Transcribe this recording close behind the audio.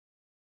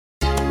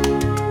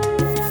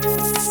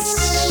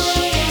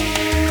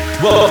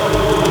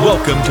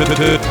Welcome to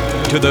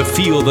the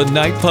Feel the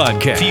Night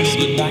Podcast. Feel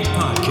the Night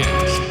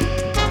Podcast.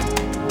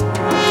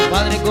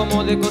 Padre,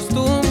 como de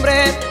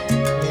costumbre,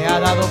 me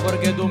ha dado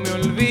porque tú me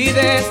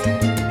olvides.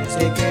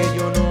 Dice que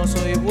yo no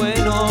soy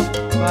bueno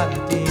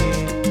para ti.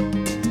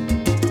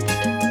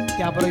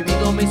 Te ha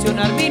prohibido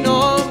mencionar mi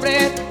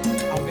nombre,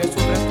 aunque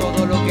sufres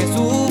todo lo que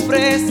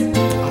sufres.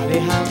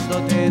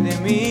 Alejándote de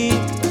mí,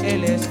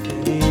 Él es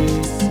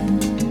feliz.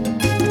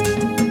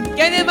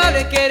 ¿Qué de malo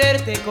es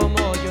quererte como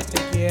yo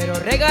te quiero?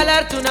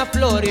 Regalarte una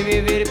flor y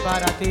vivir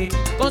para ti.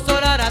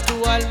 Consolar a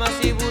tu alma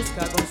si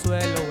busca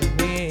consuelo en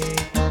mí.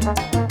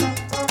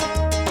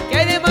 ¿Qué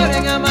hay de malo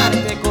en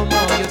amarte como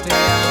yo te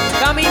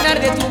amo? Caminar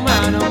de tu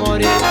mano,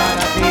 morir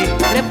para ti.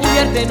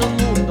 Refugiarte en un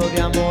mundo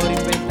de amor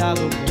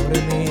inventado por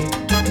mí.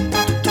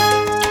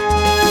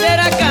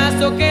 ¿Será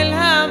acaso que Él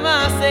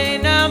jamás se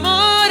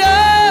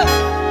enamoró?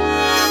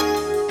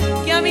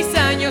 Que a mis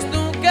años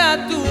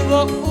nunca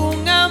tuvo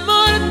un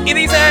amor. Y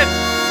dice: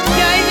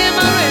 ¿qué hay de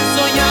malo en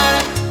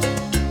soñar?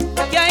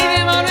 ¿Qué hay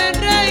de malo en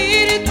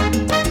reír?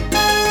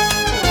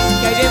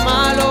 ¿Qué hay de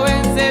malo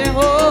en ser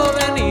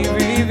joven y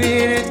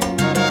vivir?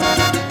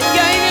 ¿Qué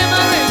hay de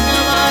malo en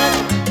amar?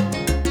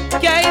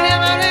 ¿Qué hay de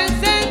malo en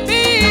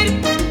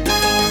sentir?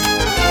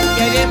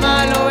 ¿Qué hay de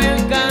malo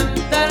en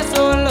cantar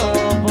solo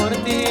por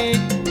ti?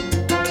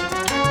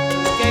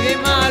 ¿Qué hay de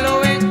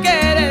malo en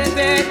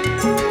quererte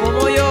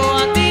como yo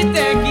a ti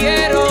te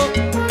quiero?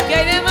 ¿Qué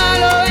hay de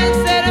malo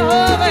en ser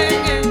joven,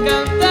 en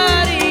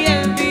cantar y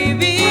en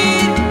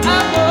vivir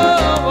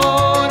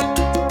amor?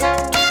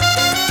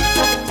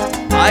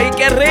 ¡Ay,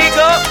 qué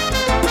rico!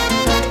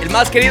 El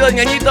más querido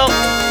ñañito,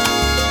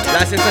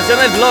 la sensación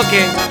del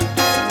bloque.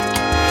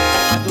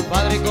 A tu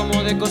padre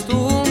como de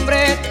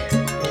costumbre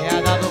te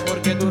ha dado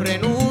porque tú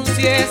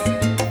renuncies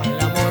al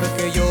amor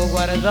que yo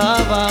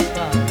guardaba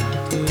para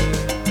ti.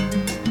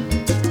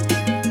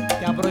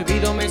 Te ha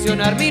prohibido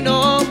mencionar mi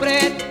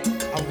nombre,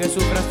 aunque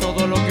sufras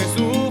todo lo que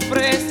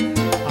sufres.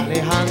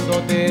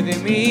 Alejándote de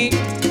mí,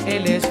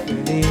 Él es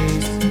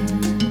feliz.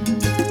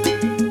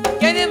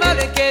 ¿Qué de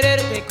malo es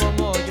quererte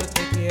como yo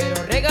te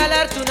quiero?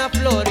 Regalarte una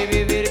flor y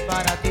vivir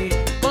para ti.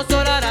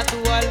 Consolar a tu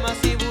alma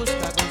si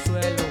busca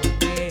consuelo en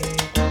mí.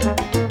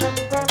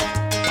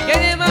 ¿Qué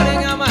de malo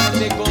en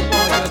amarte como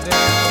yo te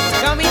amo?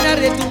 Caminar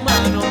de tu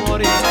mano,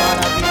 morir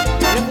para ti.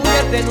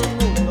 Refugiarte en un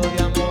mundo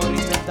de amor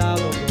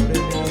inventado por mí.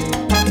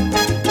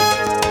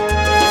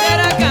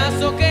 ¿Será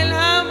acaso que Él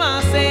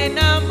jamás se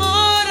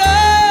enamoró?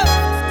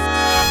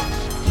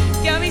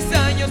 Que a mis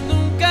años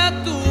nunca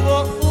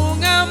tuvo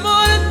un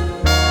amor.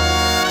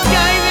 ¿Qué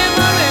hay de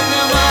malo en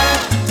amar?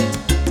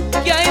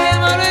 ¿Qué hay de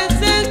malo en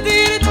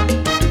sentir?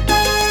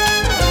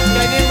 ¿Qué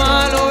hay de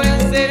malo en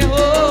ser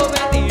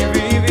joven y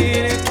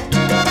vivir?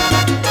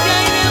 ¿Qué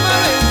hay de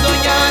malo en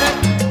soñar?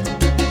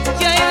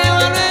 ¿Qué hay de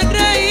malo en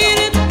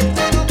reír?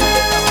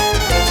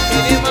 ¿Qué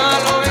hay de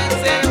malo en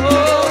ser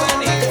joven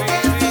y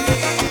vivir?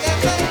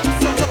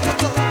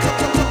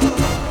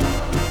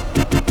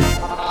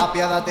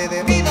 Apiádate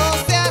de mí, no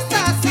seas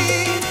así.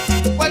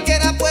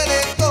 Cualquiera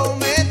puede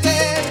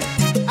cometer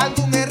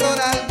algún error,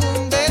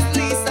 algún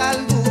desliz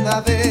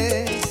alguna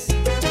vez.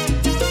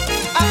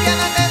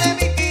 Apiádate de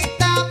mí,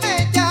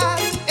 quítame ya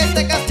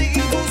este castigo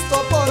injusto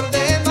por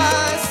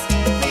demás.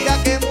 Mira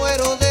que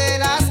muero de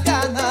las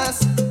ganas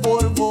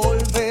por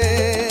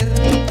volver.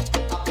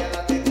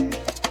 Apiádate de mí,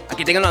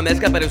 Aquí tengan la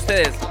mezcla para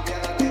ustedes.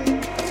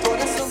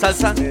 corazón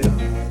Salsa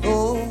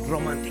desesperado.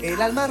 romántica.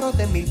 El alma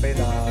rota en mil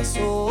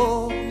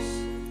pedazos,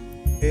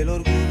 el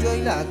orgullo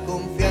y la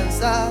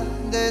confianza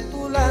de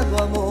tu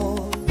lado,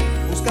 amor.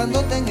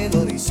 Buscándote en el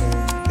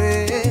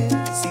horizonte,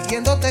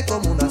 siguiéndote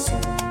como una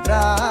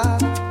sombra,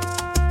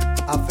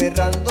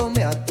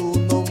 aferrándome a tu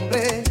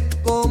nombre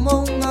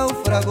como un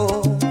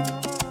náufrago.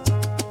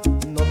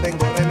 No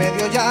tengo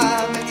remedio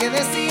ya, me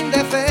tienes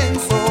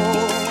indefenso.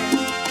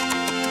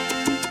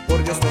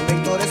 Por Dios, no me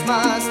ignores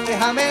más,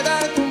 déjame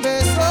darte un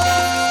beso.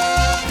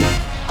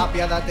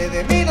 Apiádate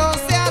de mí, no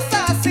seas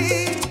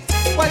así.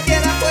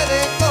 Cualquiera puede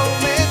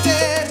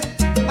cometer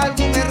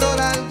algún error,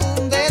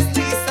 algún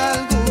desliz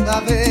alguna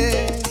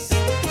vez.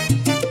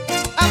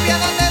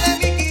 Apiádate de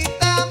mí,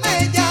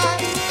 quítame ya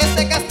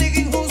este castigo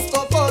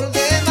injusto por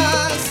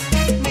demás.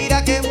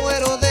 Mira que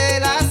muero de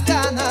las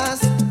ganas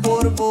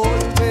por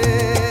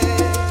volver.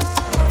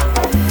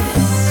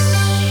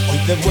 Hoy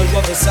te vuelvo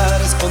a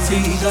besar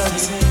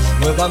escondidas,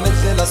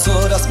 nuevamente las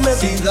horas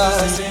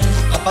medidas.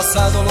 Ha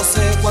pasado no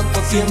sé cuánto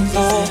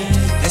tiempo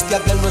desde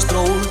aquel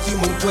nuestro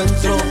último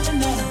encuentro.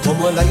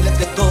 Como el aire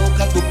que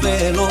toca tu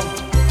pelo,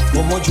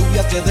 como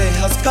lluvia que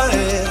dejas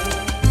caer.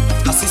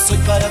 Así soy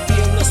para ti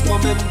en los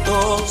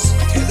momentos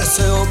que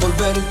deseo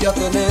volverte a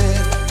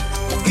tener.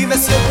 Y me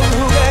siento un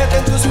juguete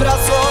en tus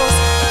brazos,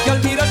 que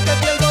al mirarte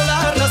pierdo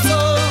la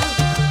razón.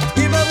 Y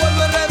me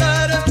vuelvo a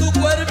enredar en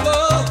tu cuerpo,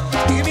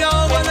 y me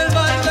ahogo en el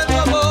mar de tu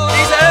amor.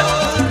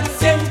 Dice: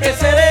 siempre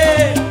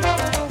seré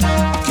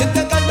quien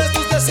te calme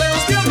tus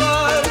deseos de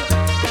amar,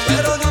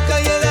 pero nunca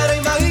llegaré a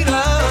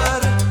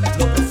imaginar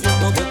lo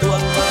profundo de tu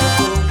alma, de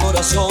tu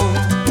corazón.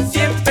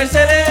 siempre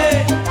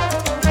seré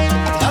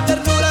La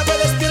ternura que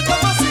despierta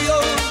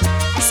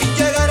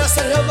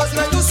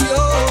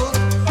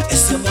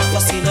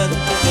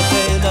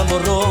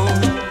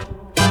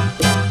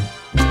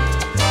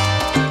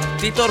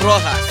Tito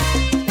Rojas.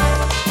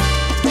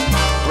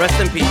 Rest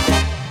in peace.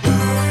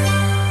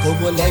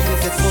 Como el aire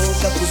que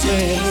toca tu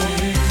piel,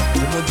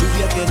 como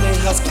lluvia que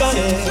dejas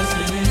caer,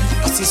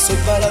 así soy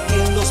para ti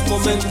en los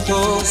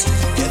momentos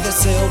que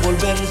deseo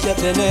volverte a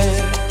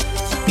tener.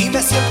 Y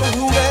me siento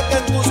un juguete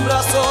en tus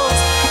brazos,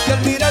 que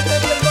al mirarte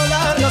pierdo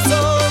la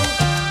razón.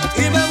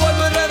 Y me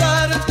vuelvo a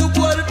enredar en tu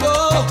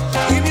cuerpo,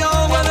 y me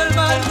ahogo en el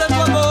mar de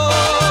tu amor.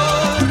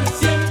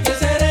 Siempre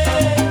seré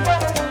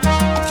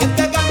quien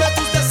te calme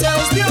tus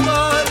deseos de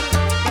amar,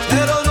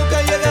 pero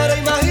nunca llegaré a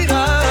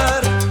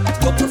imaginar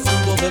lo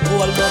profundo de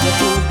tu alma, de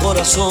tu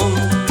corazón.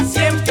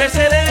 Siempre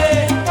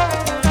seré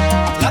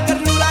La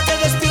ternura que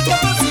despierta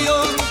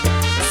pasión,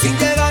 sin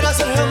llegar a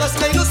ser jamás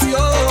la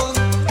ilusión.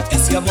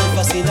 Ese amor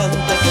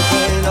fascinante que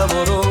te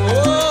enamoró.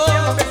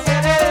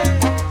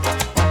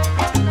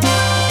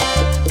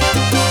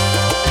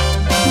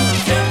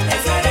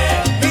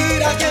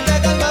 Mira quien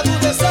te calma tus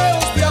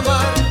deseos de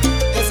amar,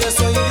 ese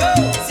soy yo.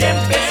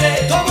 Siempre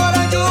seré. Como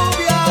la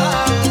lluvia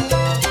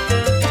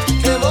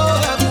que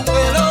moja tu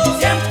pelo.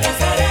 Siempre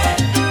seré.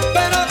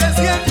 Pero que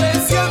siempre,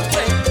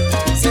 siempre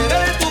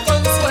seré tu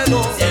consuelo.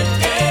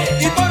 Siempre.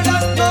 Y por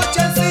las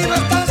noches si no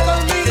estás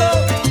conmigo,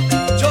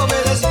 yo me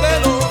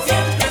desvelo.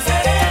 Siempre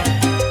seré.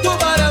 Tú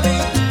para mí,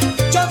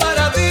 yo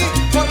para ti,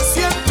 por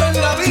siempre en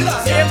la vida.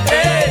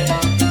 Siempre.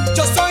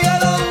 Yo soy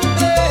el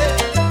hombre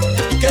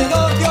que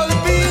no te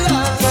olvida.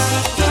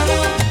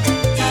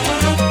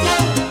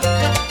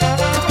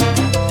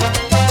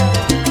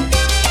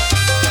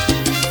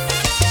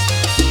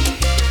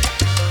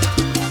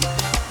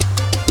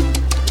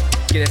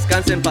 Que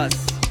descanse en paz,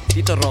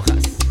 Tito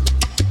Rojas.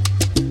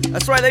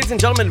 That's right, ladies and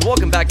gentlemen,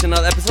 welcome back to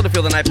another episode of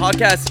Feel the Night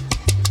Podcast.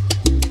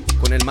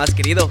 Con el más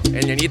querido,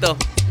 el ñoñito,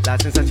 la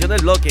sensación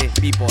del bloque,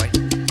 B-Boy.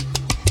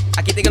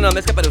 Aquí tengo una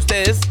mezcla para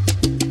ustedes,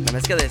 una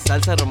mezcla de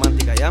salsa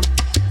romántica, ¿ya?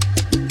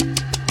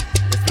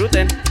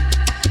 Disfruten.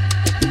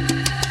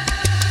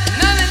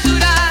 Una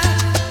aventura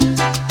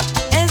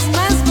es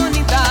más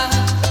bonita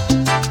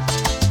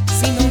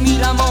si no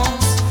miramos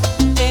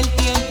el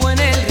tiempo en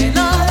el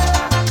reloj.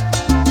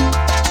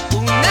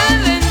 Una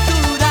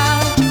aventura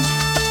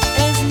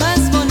es más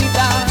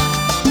bonita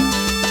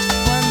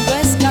cuando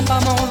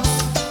escapamos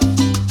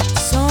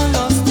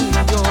solos tú y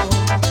yo.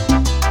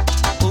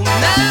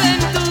 Una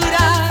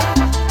aventura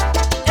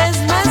es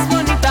más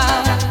bonita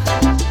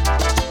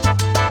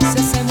si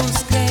hacemos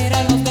creer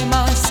a los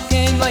demás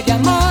que no hay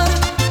amor.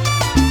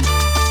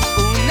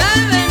 Una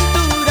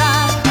aventura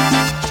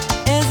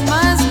es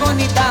más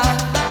bonita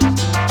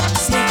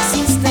si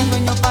existe un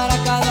dueño para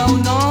cada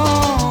uno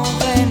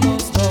de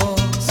los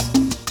dos.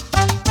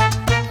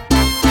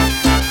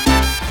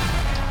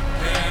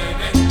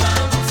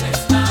 Reventamos,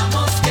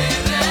 estamos que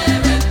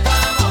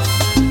reventamos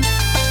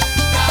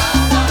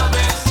cada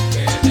vez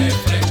que de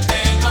frente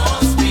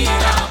nos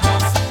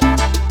miramos.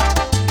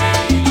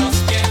 Y los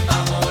pies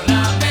bajo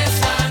la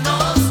mesa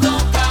nos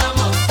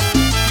tocamos.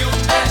 Y un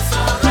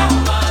beso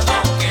robado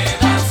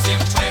queda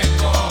siempre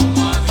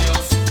como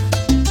adiós.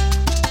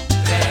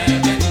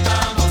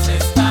 Reventamos,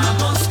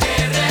 estamos que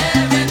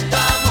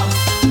reventamos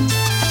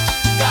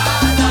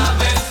cada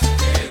vez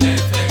que de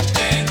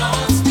frente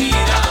nos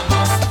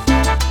miramos.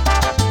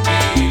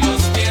 Y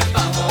los pies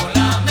bajo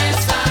la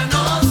mesa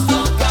nos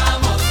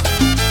tocamos.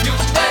 Y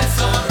un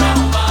beso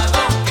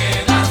robado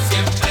queda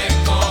siempre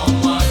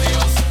como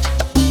adiós.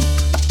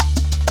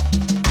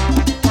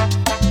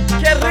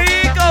 ¡Qué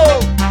rico!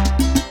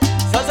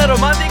 Salsa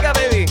romántica,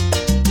 baby.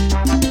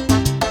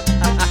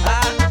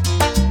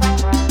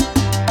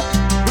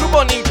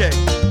 Grupo Nietzsche.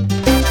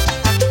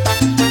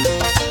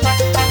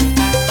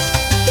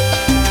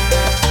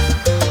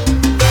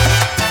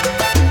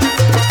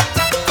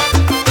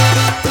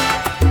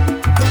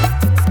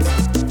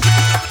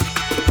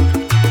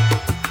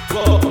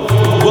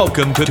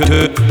 Welcome to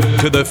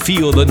the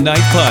Feel the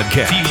Night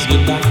Podcast. Feel the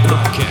Night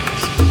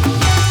Podcast.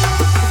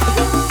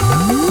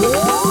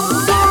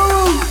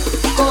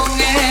 Con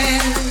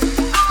él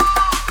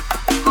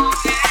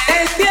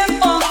el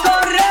tiempo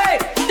corre,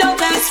 yo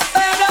te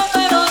espero,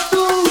 pero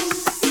tú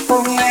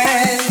con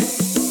él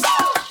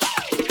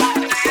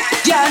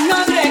ya no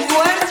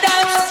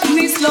recuerdas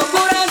mis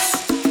locuras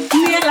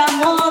ni el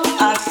amor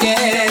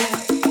aquel.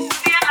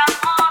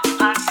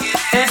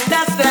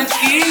 Estás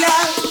tranquila,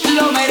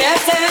 lo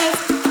mereces,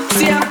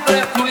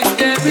 siempre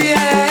fuiste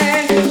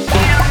bien.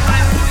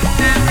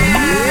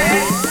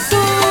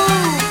 Tú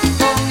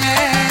con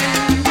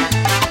él.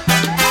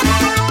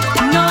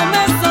 No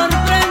me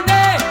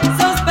sorprende,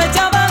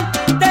 sospechaban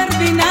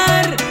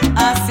terminar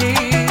así.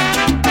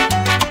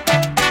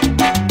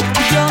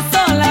 Yo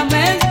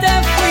solamente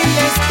fui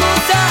la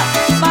excusa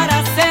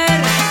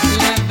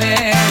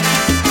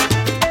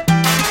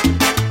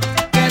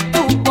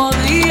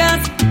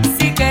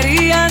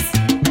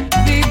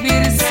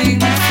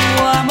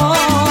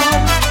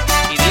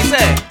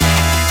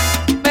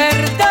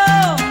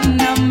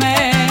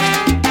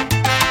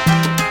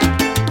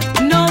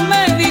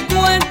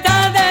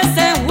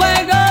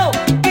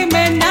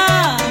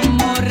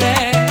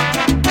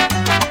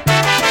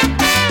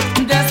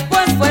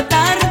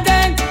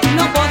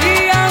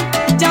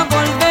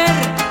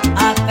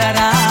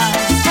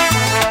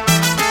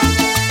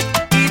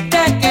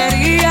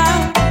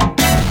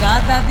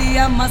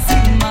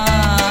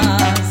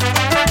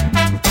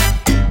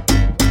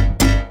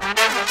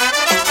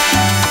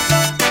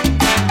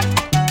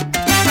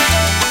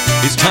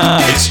It's time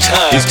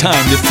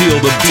to feel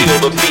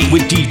the beat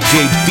with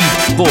DJ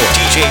Beat Boy.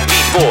 DJ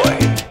Beat Boy.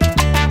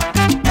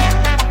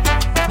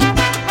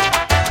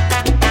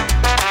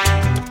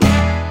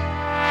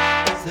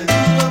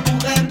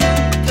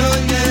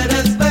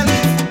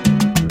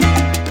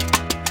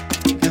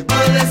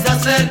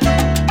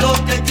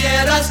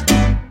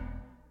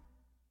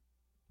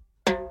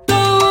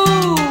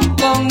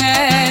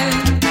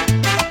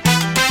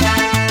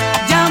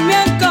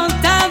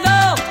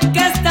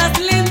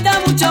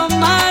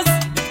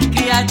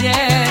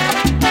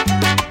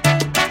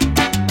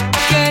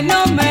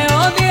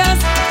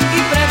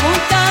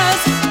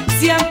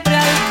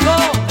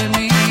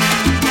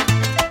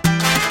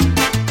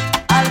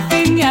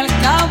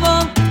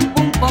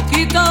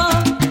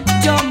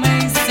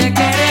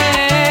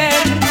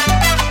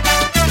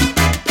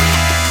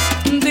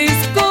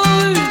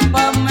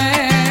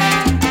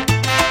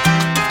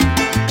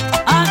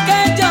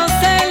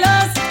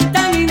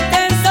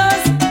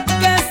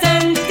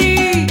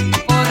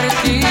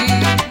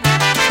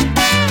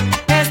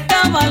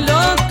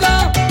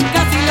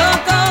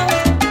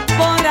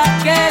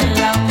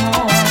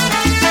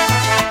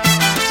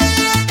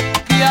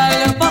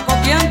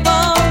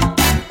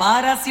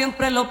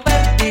 Siempre lo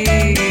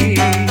perdí.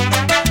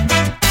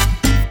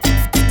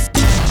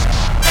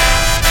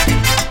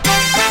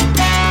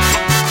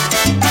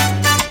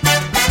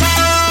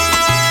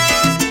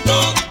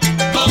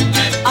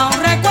 Aún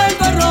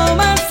recuerdo el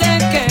romance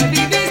que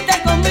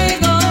viviste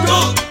conmigo.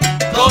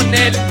 Con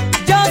él.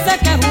 Yo sé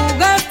que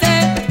jugaste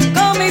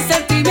con mis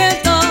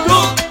sentimientos.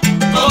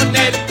 Con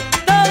él.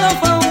 Todo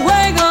fue un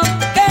juego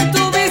que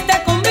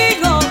tuviste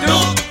conmigo.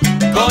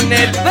 Con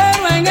él.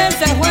 Pero en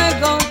ese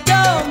juego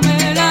yo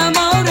me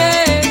enamoré.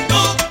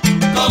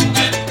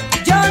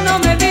 Yo no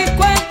me di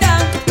cuenta.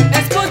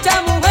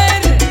 Escucha,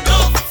 mujer.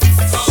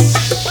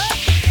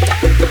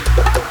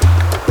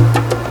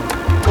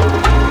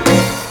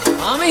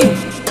 Mami,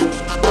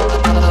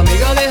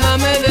 amiga,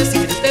 déjame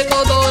decirte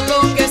todo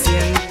lo que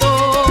siento.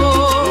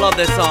 Love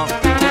this song.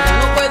 Ya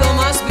no puedo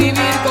más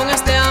vivir con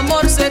este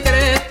amor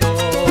secreto.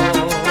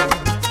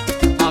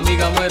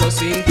 Amiga, muero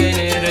sin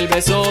tener el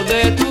beso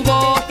de tu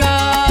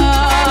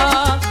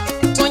boca,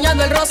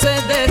 soñando el roce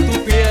de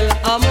tu piel,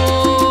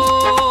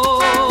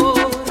 amor.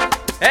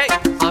 Hey.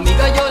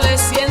 Amiga, yo le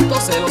siento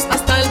celos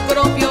hasta el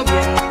propio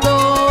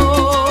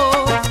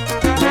viento.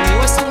 Lo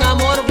mío es un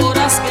amor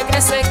voraz que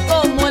crece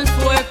como el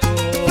fuego.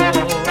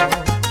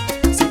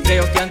 Sí,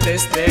 creo que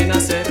antes de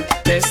nacer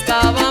te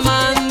estaba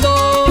amando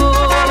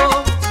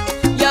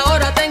y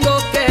ahora tengo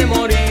que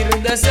morir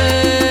de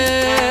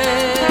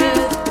sed.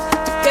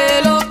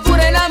 Qué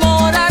locura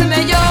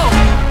enamorarme yo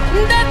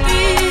de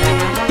ti.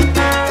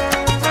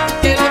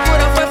 Qué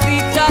locura fue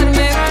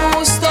fijarme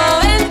justo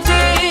en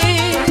ti.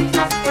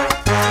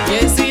 Y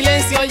en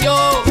silencio yo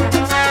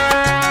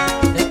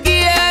te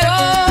quiero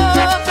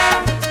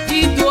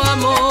y tu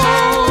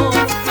amor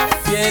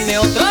tiene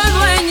otro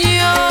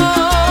dueño.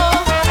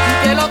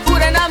 Qué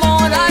locura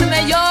enamorarme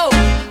yo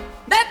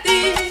de ti.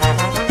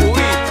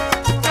 Uy.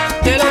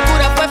 Qué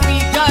locura fue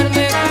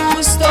fijarme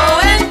justo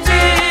en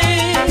ti.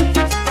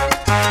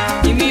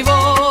 Y mi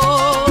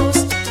voz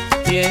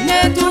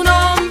tiene tu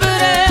nombre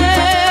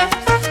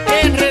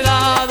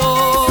enredado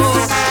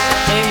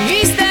en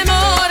mis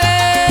temores.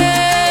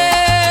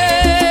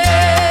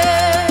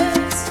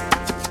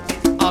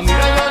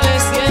 Amiga, yo le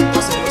siento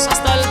celos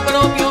hasta el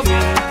propio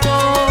viento.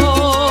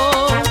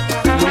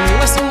 Lo mío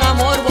es un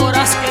amor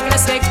voraz que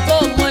crece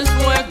como el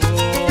fuego.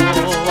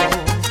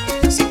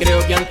 Sí, creo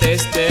que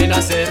antes de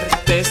nacer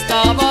te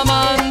estaba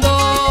amando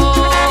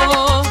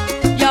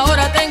y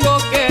ahora tengo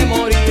que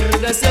morir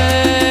de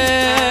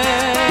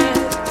sed.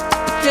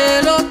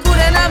 Qué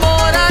locura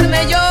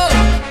enamorarme yo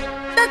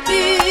de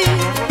ti.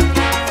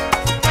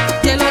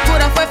 Qué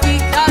locura fue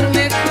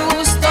fijarme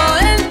justo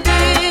en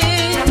ti.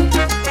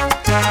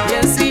 Y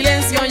en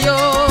silencio yo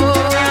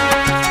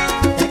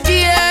te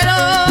quiero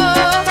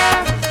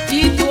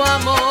y tu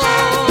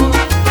amor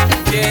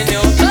tiene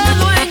otro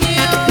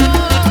dueño.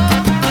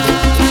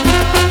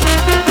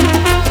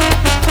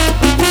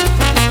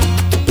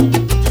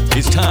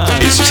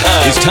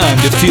 It's time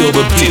to feel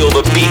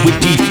the beat with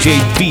DJ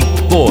Beat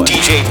Boy.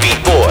 DJ Beat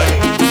Boy.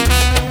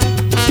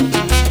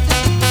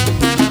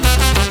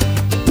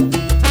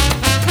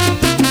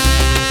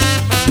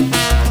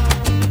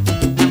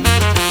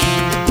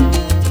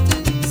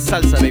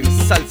 Salsa, baby,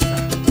 salsa.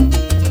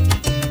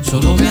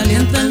 Solo me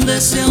alienta el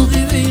deseo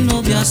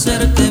divino de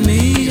hacerte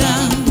mía,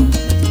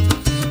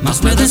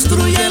 mas me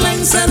destruye la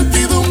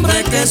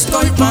incertidumbre que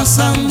estoy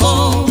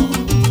pasando.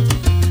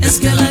 Es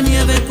que la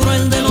nieve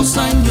cruel de los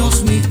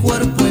años mi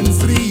cuerpo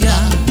enfría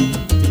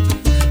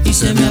y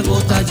se me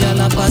agota ya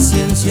la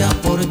paciencia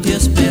por ti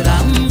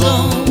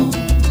esperando.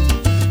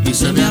 Y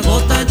se me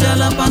agota ya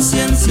la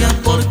paciencia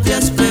por ti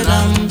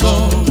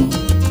esperando.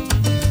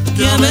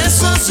 Que a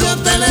besos yo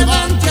te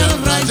levante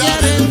al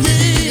rayar el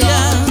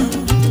día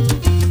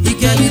y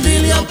que el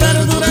idilio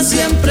perdure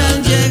siempre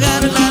al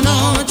llegar la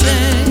noche.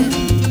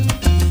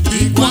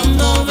 Y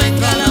cuando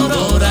venga la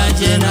aurora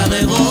llena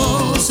de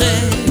goce,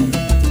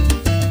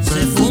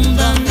 se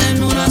fundan en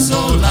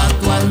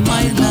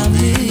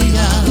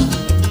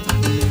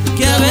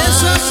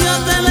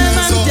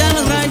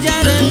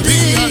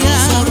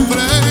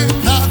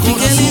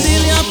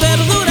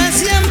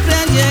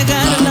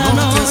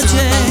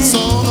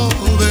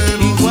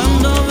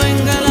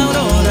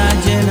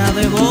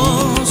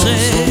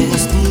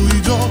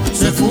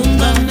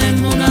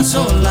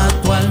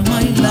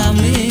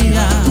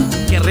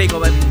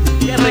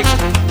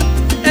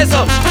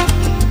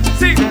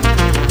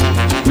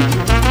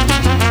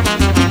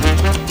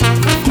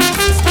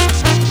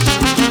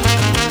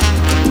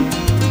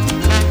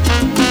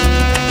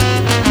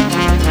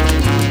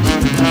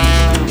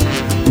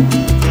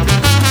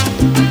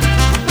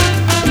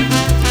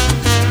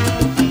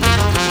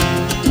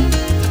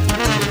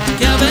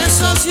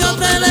socio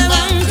te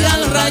levante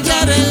al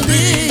rayar el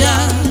día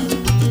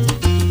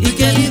y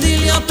que el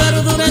idilio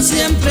perdure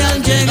siempre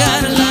al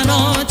llegar la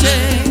noche.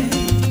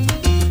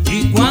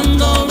 Y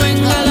cuando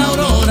venga la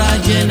aurora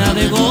llena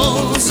de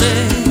goce,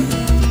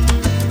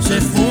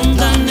 se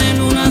fundan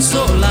en una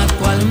sola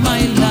tu alma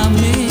y la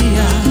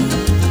mía.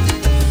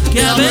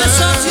 Que a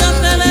besos yo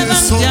te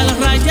levante al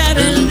rayar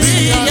el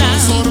día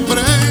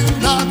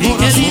y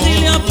que el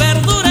idilio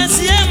perdure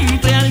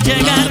siempre al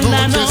llegar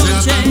la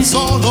noche.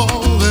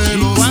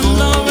 Y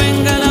cuando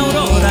venga la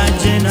aurora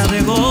llena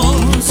de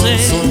goce,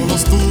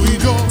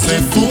 se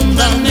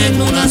fundan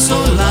en una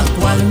sola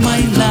tu alma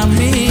y la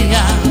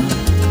mía.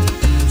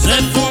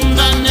 Se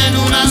fundan en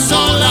una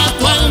sola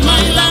tu alma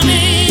y la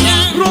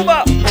mía.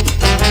 ¡Rumba!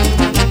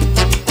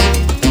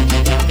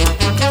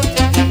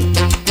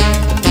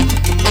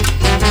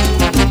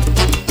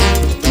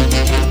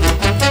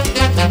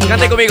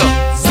 Cante conmigo.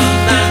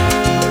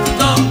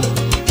 Soñando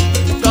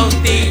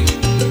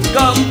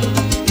contigo,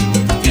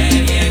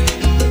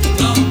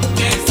 queriendo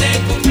que se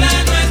cumpla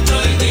nuestro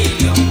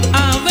idilio.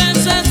 A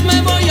veces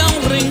me voy a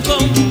un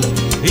rincón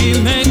y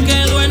me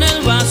quedo en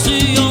el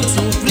vacío,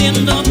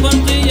 sufriendo por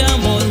ti,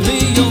 amor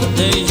mío,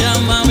 te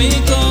llama mi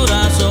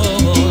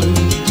corazón.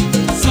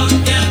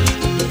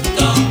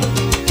 Soñando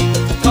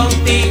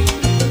contigo,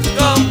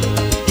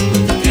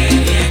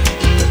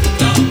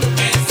 queriendo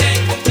que se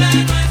cumpla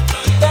nuestro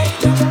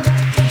idilio.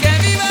 Que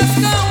vivas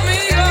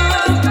conmigo,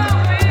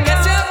 que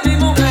seas mi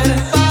mujer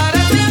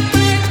para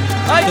siempre.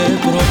 Te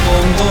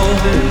propongo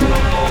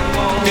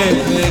que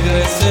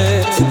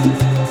regreses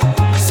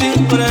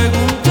sin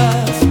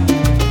preguntas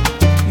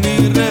ni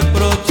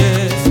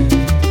reproches.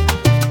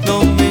 No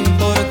me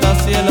importa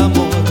si el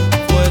amor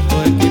fue tu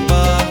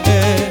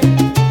equipaje,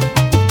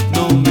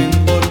 no me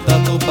importa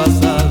tu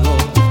pasado,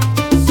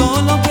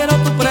 solo quiero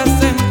tu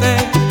presente.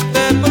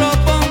 Te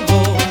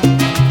propongo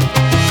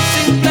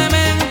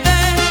simplemente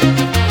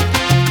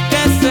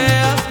que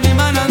seas mi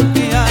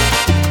manantial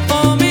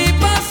o mi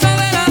paso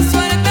de la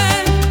suerte.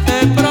 Te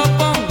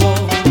propongo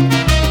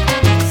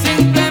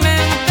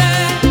simplemente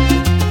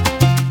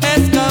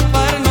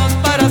escaparnos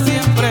para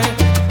siempre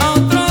a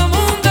otro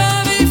mundo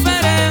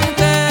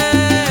diferente.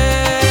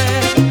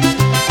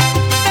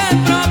 Te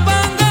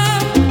propongo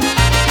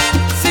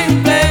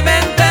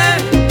simplemente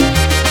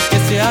que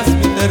seas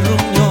mi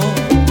terruño,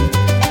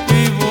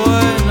 mi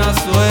buena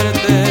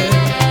suerte.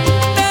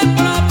 Te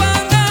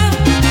propongo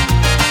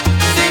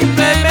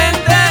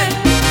simplemente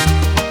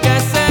que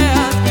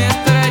seas mi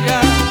estrella,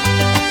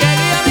 que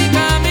guía mi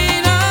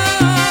camino.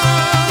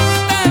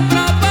 Te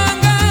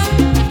propongo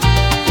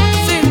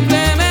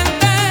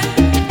simplemente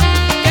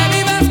que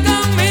vivas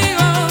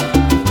conmigo,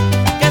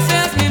 que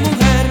seas mi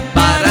mujer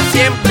Para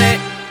siempre.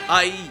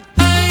 Ay.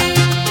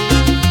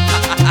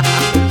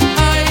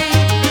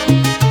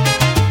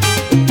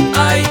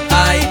 Ay,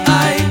 ay,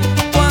 ay,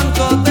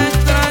 Cuánto te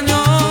extraño,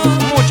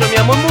 Mucho, mi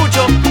amor,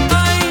 mucho.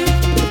 ay,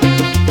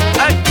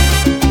 Ay.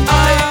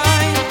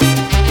 ay,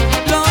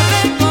 lo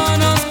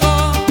reconozco,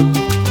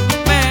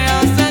 me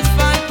haces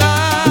falta.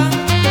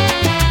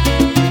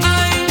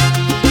 Ay,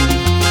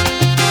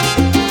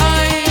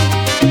 ay,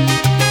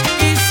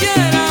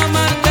 quisiera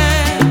amarte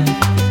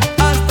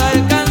hasta el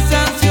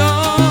cansancio.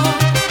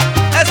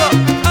 Eso.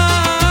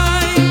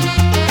 Ay,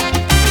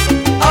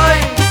 Ay.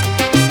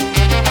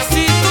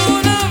 si tú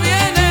no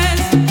vienes,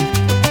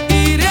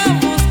 iré a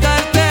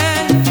buscarte.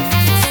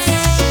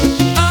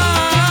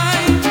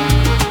 Ay,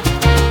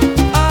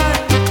 ay,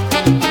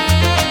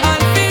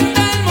 al fin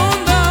del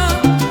mundo,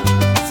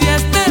 si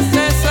es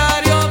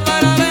necesario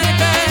para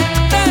verte,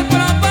 te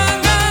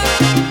propongo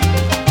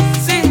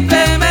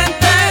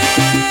simplemente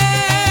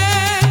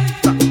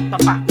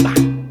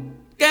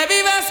que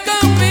vivas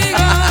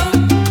conmigo,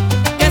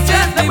 que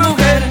seas mi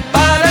mujer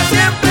para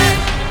siempre.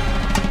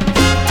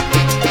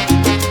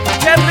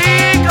 ¡Qué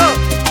rico!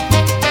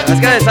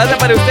 Mezcla de salsa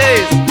para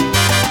ustedes.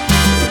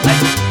 Ay.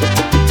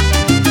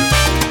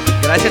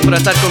 Gracias por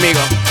estar conmigo.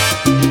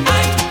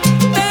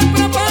 Te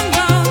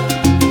propongo,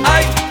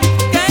 Ay.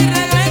 que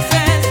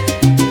regreses,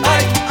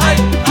 Ay, ay,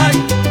 ay.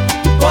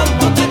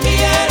 Cuánto te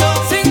quiero.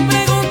 sin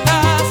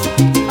preguntas,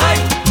 Ay,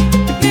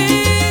 ni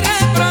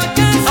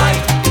reproches. ay,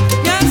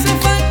 Me hace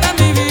falta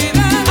mi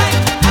vida.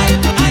 ay,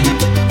 ay.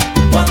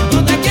 Cuánto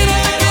te quiero.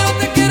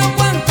 Te quiero,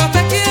 cuánto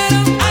te quiero.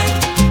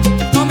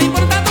 No me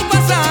importa tu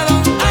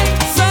pasado,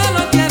 solo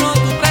quiero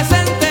tu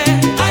presente.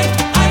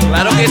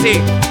 Claro que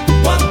sí.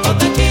 Cuánto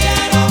te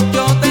quiero,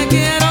 yo te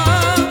quiero.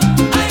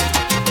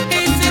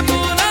 Y si tú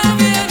no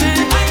vienes,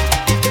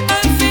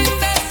 al fin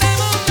de este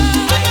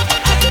mundo.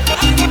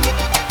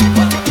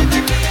 Cuánto te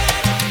quiero.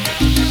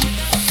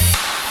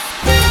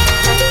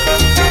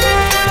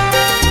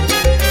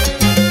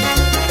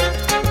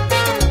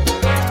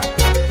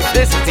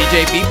 This is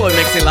DJ People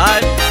mixing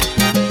live.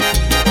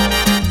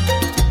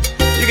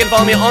 You can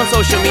follow me on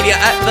social media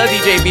at the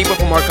DJ People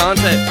for more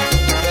content.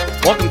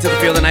 Welcome to the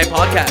Feel the Night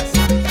podcast.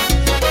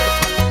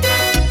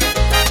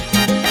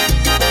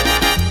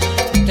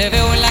 Te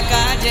veo en la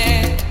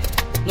calle,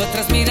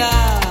 nuestras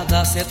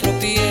miradas se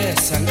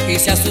tropiezan y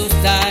se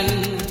asustan.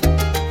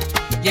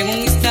 Y en un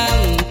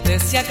instante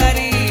se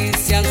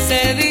acarician,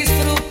 se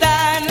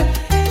disfrutan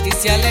y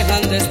se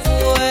alejan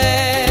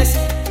después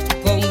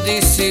con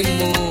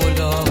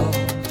disimulo.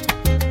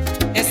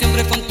 Ese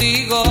hombre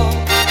contigo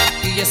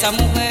y esa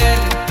mujer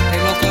que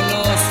no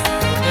conozco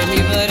de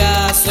mi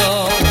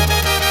brazo,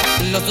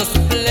 los dos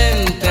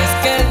suplentes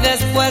que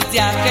después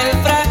de aquel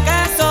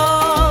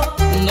fracaso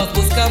nos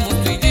buscamos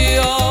tú y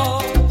yo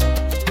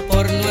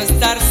por no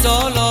estar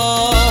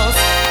solos.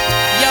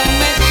 Y aún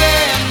me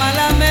quema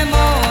la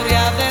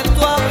memoria de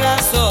tu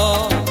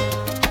abrazo,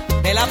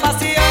 de la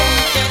pasión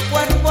que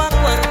cuerpo a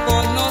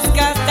cuerpo nos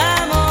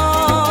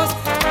gastamos,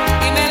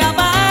 y me la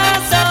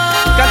paso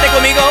Cante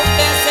conmigo.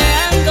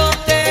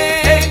 deseándote,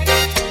 Hey.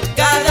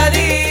 cada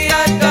día,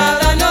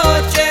 cada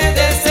noche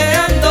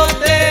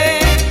deseándote,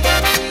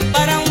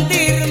 para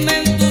hundirme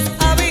en tus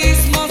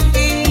abismos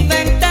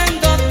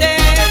inventándote,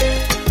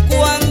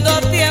 cuando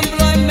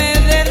tiemblo y me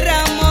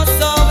derramo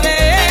sobre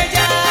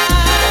ella,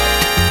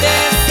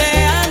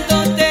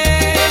 deseándote,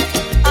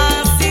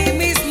 así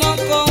mismo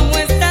como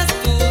estás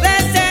tú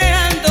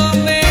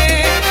deseándome,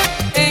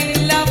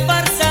 en la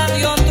farsa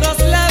de otros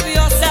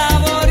labios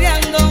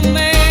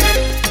saboreándome,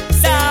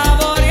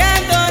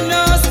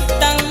 saboreándonos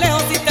tan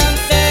lejos y tan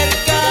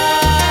cerca.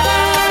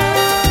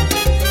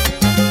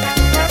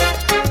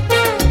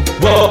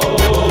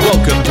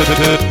 Welcome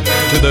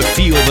to the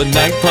Feel the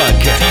Night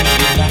podcast.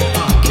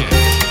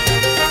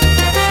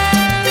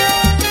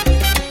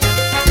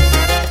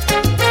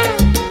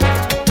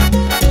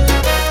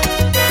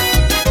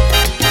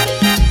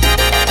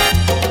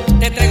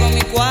 Te traigo a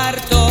mi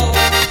cuarto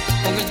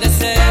con el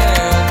deseo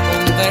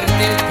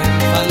convertirte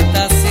en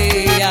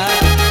fantasía,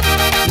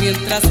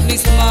 mientras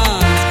mis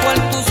manos,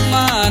 cual tus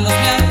manos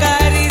me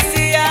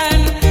acarician,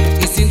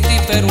 y sin ti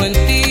pero en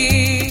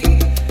ti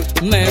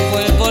me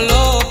vuelvo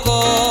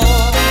loco.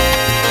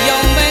 Y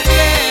aún me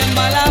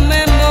quema la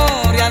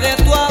memoria de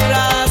tu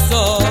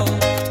abrazo,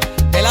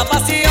 de la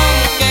pasión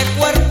que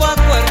cuerpo a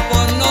cuerpo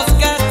nos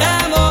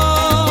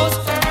gastamos,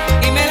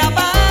 y me la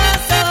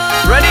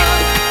paso Ready?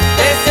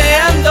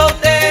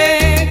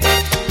 deseándote,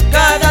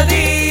 cada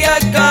día,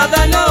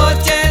 cada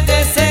noche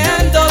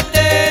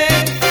deseándote,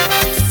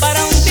 para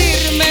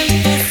hundirme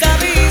en tus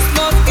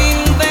abismos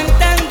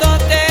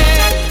inventándote,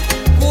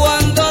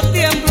 cuando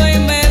tiemblo y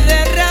me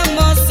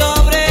derramo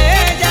sobre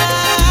ella,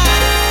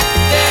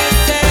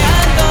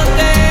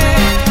 deseándote,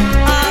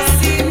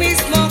 así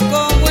mismo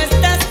como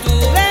estás tú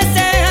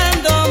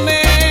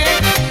deseándome,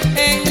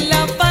 en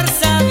la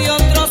farsa de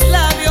otros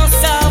labios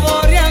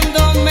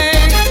saboreándome,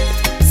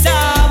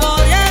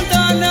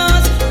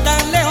 saboreándonos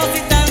tan lejos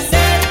y tan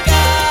cerca.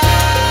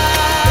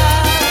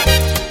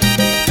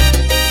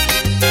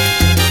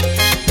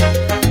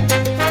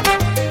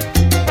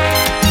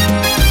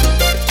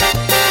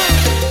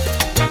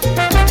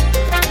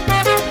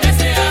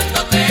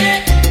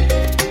 Deseándote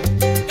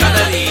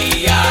cada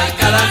día,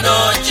 cada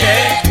noche.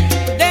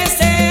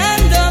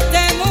 Deseándote,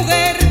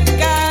 mujer,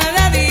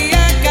 cada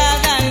día,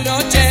 cada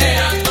noche.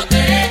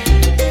 Deseándote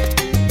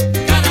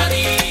cada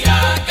día,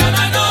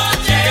 cada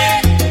noche.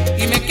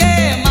 Y me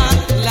quema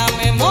la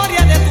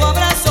memoria de tu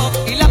abrazo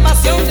y la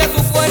pasión de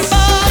tu cuerpo.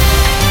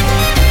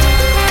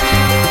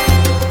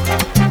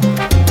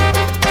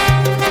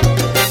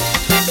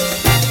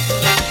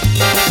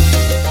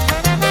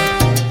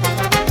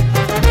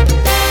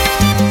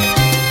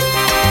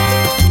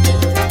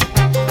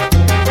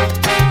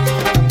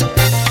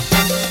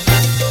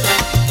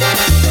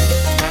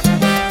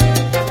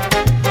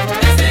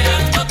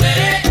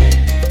 Deseándote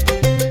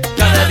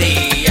cada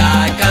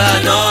día, cada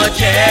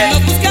noche.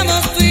 Nos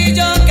buscamos tú y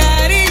yo,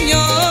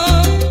 cariño,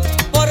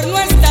 por no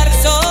estar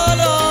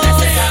solos.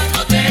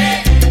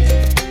 Deseándote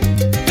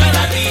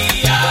cada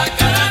día,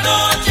 cada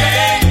noche.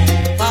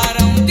 Para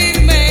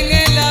hundirme en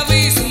el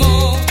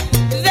abismo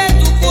de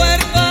tu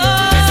cuerpo.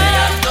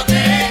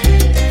 Deseándote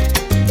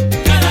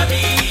cada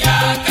día,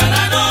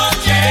 cada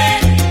noche.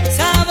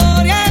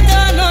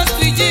 Saboreándonos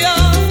tú y yo,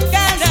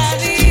 cada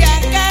día,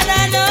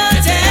 cada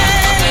noche.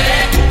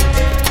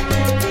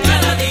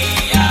 Cada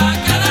día,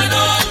 cada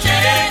noche.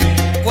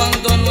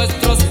 Cuando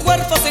nuestros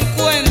cuerpos se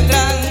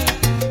encuentran,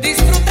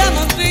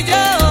 disfrutamos tú y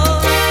yo.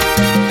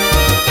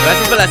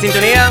 Gracias por la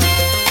sintonía.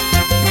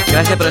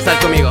 Gracias por estar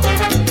conmigo.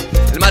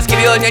 El más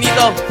querido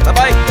ñañito. Bye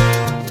bye.